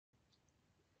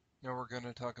Now we're going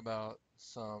to talk about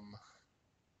some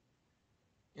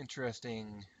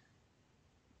interesting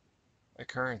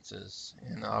occurrences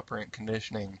in operant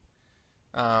conditioning.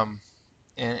 Um,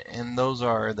 and those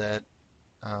are that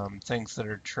things that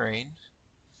are trained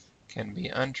can be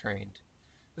untrained.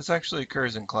 This actually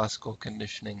occurs in classical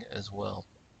conditioning as well.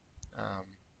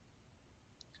 Um,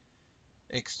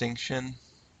 Extinction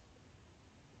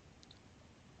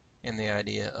and the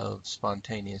idea of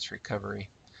spontaneous recovery.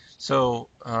 So,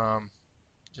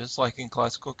 just like in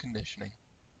classical conditioning,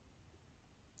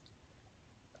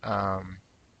 um,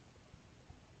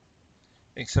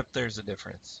 except there's a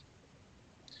difference.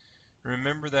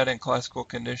 Remember that in classical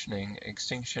conditioning,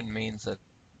 extinction means that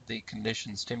the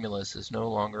conditioned stimulus is no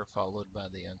longer followed by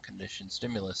the unconditioned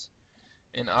stimulus.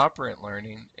 In operant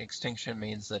learning, extinction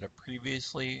means that a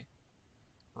previously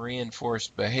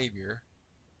reinforced behavior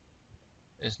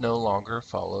is no longer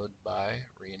followed by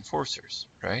reinforcers,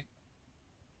 right?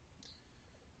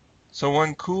 So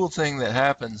one cool thing that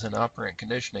happens in operant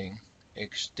conditioning,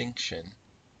 extinction,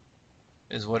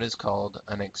 is what is called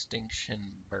an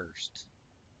extinction burst.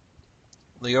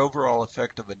 The overall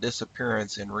effect of a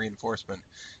disappearance in reinforcement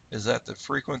is that the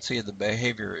frequency of the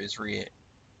behavior is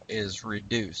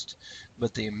reduced,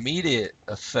 but the immediate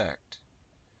effect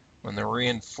when the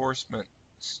reinforcement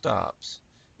stops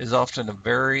is often a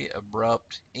very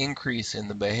abrupt increase in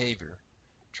the behavior,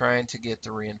 trying to get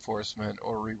the reinforcement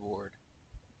or reward.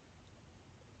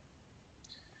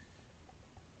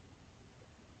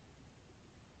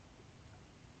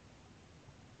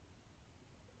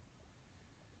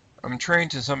 I'm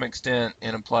trained to some extent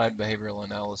in applied behavioral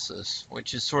analysis,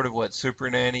 which is sort of what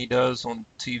Super Nanny does on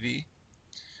TV.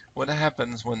 What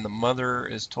happens when the mother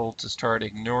is told to start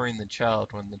ignoring the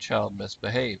child when the child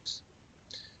misbehaves?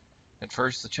 At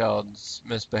first, the child's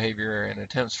misbehavior and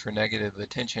attempts for negative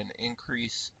attention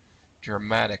increase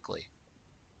dramatically.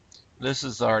 This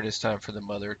is the hardest time for the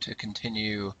mother to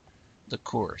continue the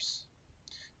course.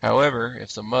 However,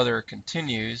 if the mother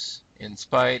continues, in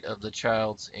spite of the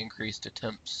child's increased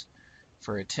attempts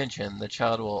for attention, the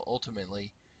child will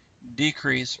ultimately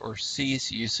decrease or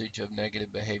cease usage of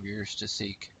negative behaviors to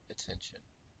seek attention.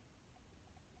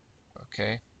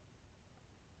 Okay?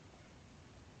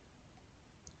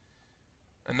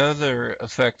 Another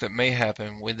effect that may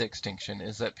happen with extinction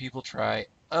is that people try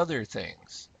other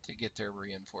things to get their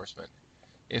reinforcement.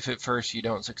 If at first you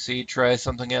don't succeed, try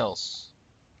something else.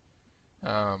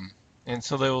 And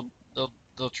so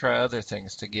they'll try other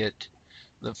things to get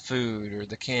the food or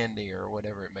the candy or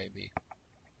whatever it may be.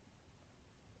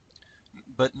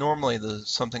 But normally the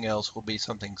something else will be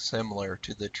something similar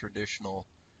to the traditional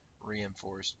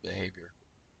reinforced behavior.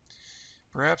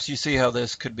 Perhaps you see how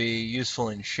this could be useful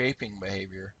in shaping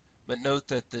behavior, but note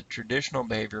that the traditional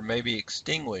behavior may be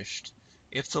extinguished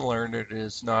if the learner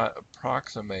does not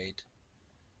approximate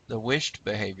the wished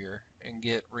behavior and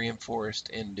get reinforced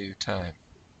in due time.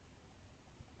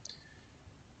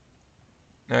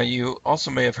 Now, you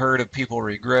also may have heard of people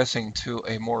regressing to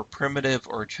a more primitive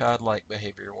or childlike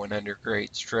behavior when under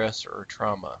great stress or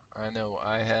trauma. I know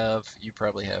I have, you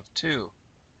probably have too.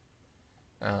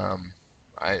 Um,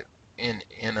 I,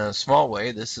 in a small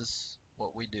way, this is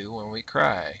what we do when we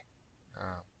cry.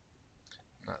 I'm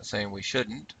not saying we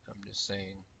shouldn't. I'm just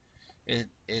saying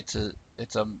it's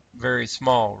a very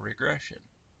small regression.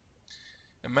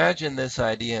 Imagine this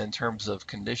idea in terms of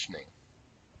conditioning.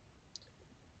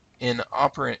 In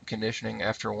operant conditioning,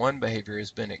 after one behavior has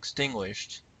been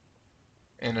extinguished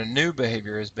and a new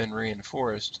behavior has been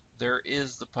reinforced, there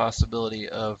is the possibility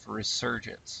of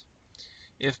resurgence.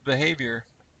 If behavior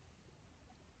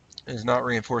is not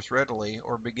reinforced readily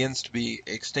or begins to be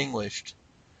extinguished,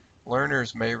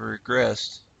 learners may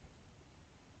regress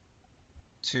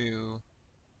to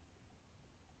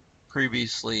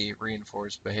previously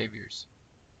reinforced behaviors.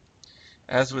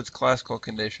 As with classical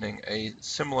conditioning, a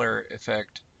similar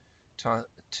effect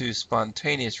to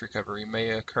spontaneous recovery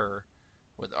may occur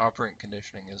with operant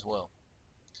conditioning as well.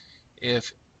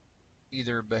 If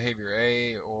either behavior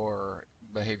A or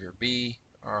behavior B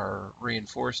are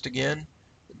reinforced again,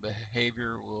 the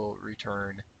behavior will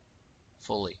return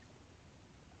fully.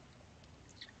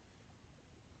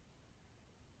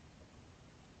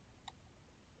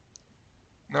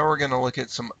 Now we're going to look at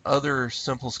some other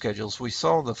simple schedules. We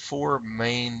saw the four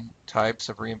main types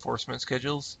of reinforcement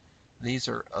schedules. These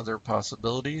are other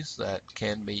possibilities that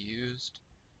can be used,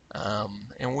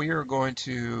 and we are going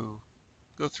to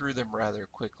go through them rather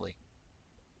quickly.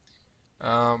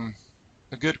 A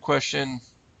good question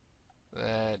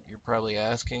that you're probably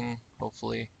asking,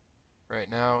 hopefully, right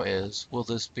now is, will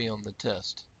this be on the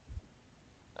test?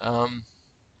 Um,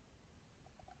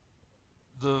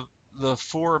 the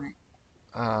four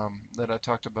that I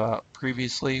talked about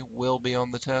previously will be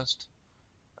on the test.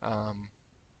 Um,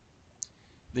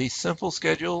 these simple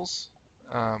schedules,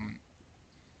 um,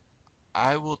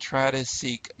 I will try to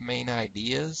seek main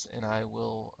ideas and I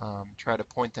will try to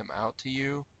point them out to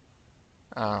you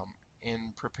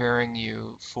in preparing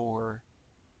you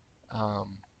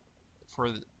um,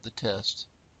 for the test.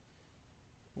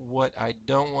 What I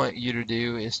don't want you to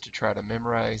do is to try to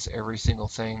memorize every single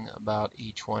thing about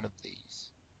each one of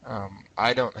these.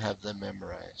 I don't have them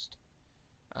memorized,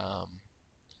 um,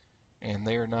 and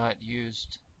they are not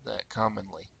used that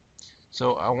commonly.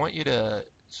 So I want you to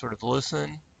sort of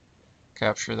listen,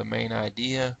 capture the main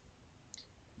idea,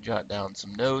 jot down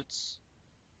some notes,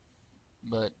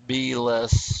 but be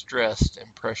less stressed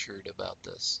and pressured about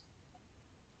this.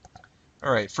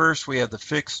 All right, first we have the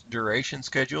fixed duration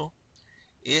schedule.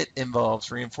 It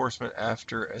involves reinforcement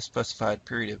after a specified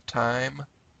period of time,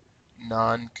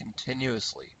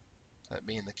 non-continuously. That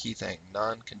being the key thing,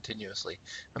 non-continuously.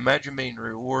 Imagine being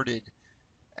rewarded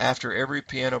after every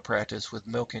piano practice with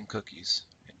milk and cookies.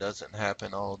 It doesn't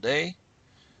happen all day,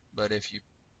 but if you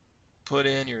put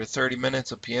in your 30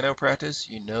 minutes of piano practice,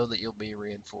 you know that you'll be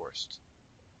reinforced.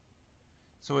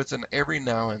 So it's an every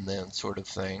now and then sort of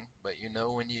thing, but you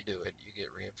know when you do it, you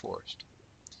get reinforced.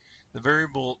 The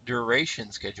variable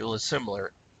duration schedule is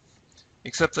similar,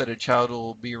 except that a child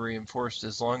will be reinforced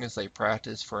as long as they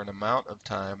practice for an amount of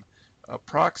time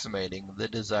approximating the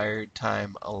desired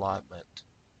time allotment,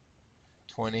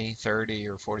 20, 30,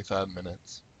 or 45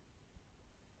 minutes.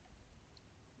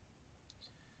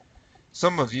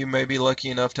 Some of you may be lucky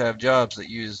enough to have jobs that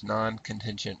use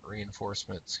non-contingent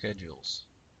reinforcement schedules.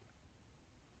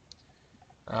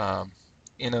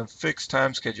 In a fixed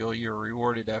time schedule, you're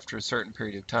rewarded after a certain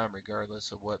period of time,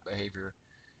 regardless of what behavior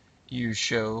you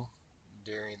show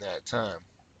during that time.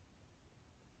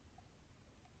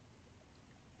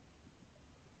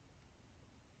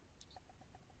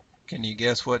 Can you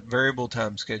guess what variable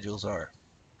time schedules are?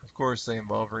 Of course, they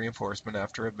involve reinforcement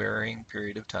after a varying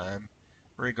period of time,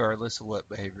 regardless of what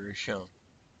behavior is shown.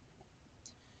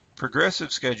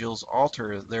 Progressive schedules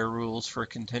alter their rules for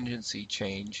contingency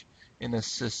change in a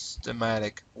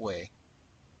systematic way.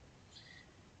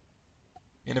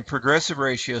 In a progressive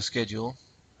ratio schedule,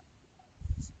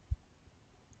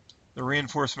 the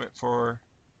reinforcement for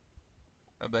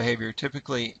a behavior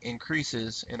typically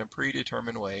increases in a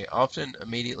predetermined way, often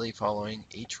immediately following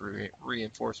each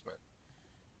reinforcement.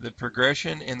 The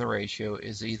progression in the ratio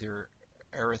is either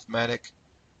arithmetic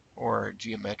or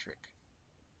geometric.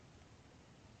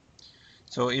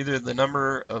 So either the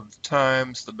number of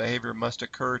times the behavior must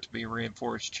occur to be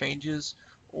reinforced changes,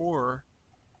 or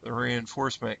the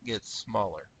reinforcement gets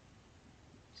smaller.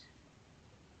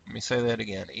 Let me say that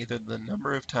again. Either the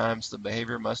number of times the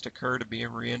behavior must occur to be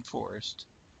reinforced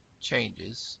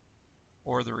changes,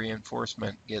 or the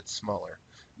reinforcement gets smaller.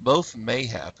 Both may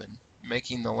happen,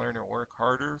 making the learner work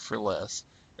harder for less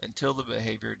until the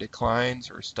behavior declines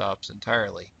or stops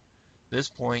entirely. This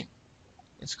point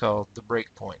is called the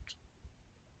break point.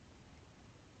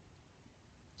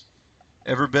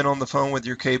 Ever been on the phone with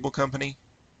your cable company?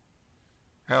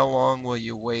 How long will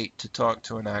you wait to talk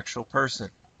to an actual person?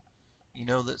 You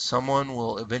know that someone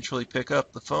will eventually pick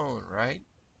up the phone, right?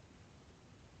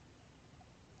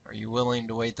 Are you willing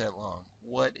to wait that long?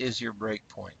 What is your break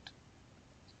point?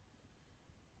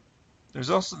 There's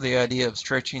also the idea of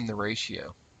stretching the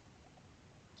ratio,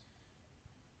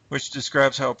 which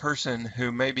describes how a person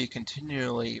who may be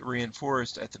continually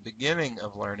reinforced at the beginning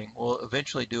of learning will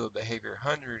eventually do a behavior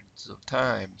hundreds of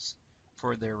times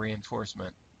for their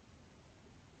reinforcement.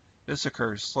 This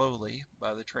occurs slowly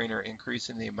by the trainer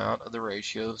increasing the amount of the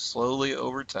ratio slowly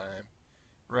over time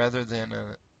rather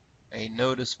than a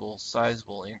noticeable,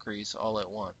 sizable increase all at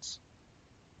once.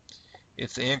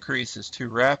 If the increase is too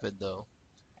rapid, though,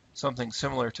 something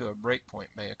similar to a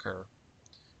breakpoint may occur,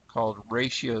 called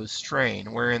ratio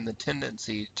strain, wherein the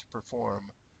tendency to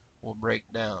perform will break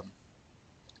down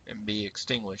and be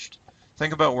extinguished.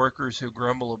 Think about workers who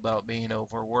grumble about being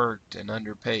overworked and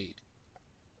underpaid.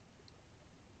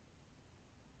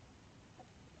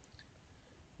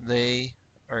 They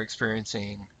are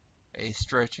experiencing a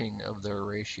stretching of their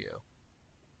ratio.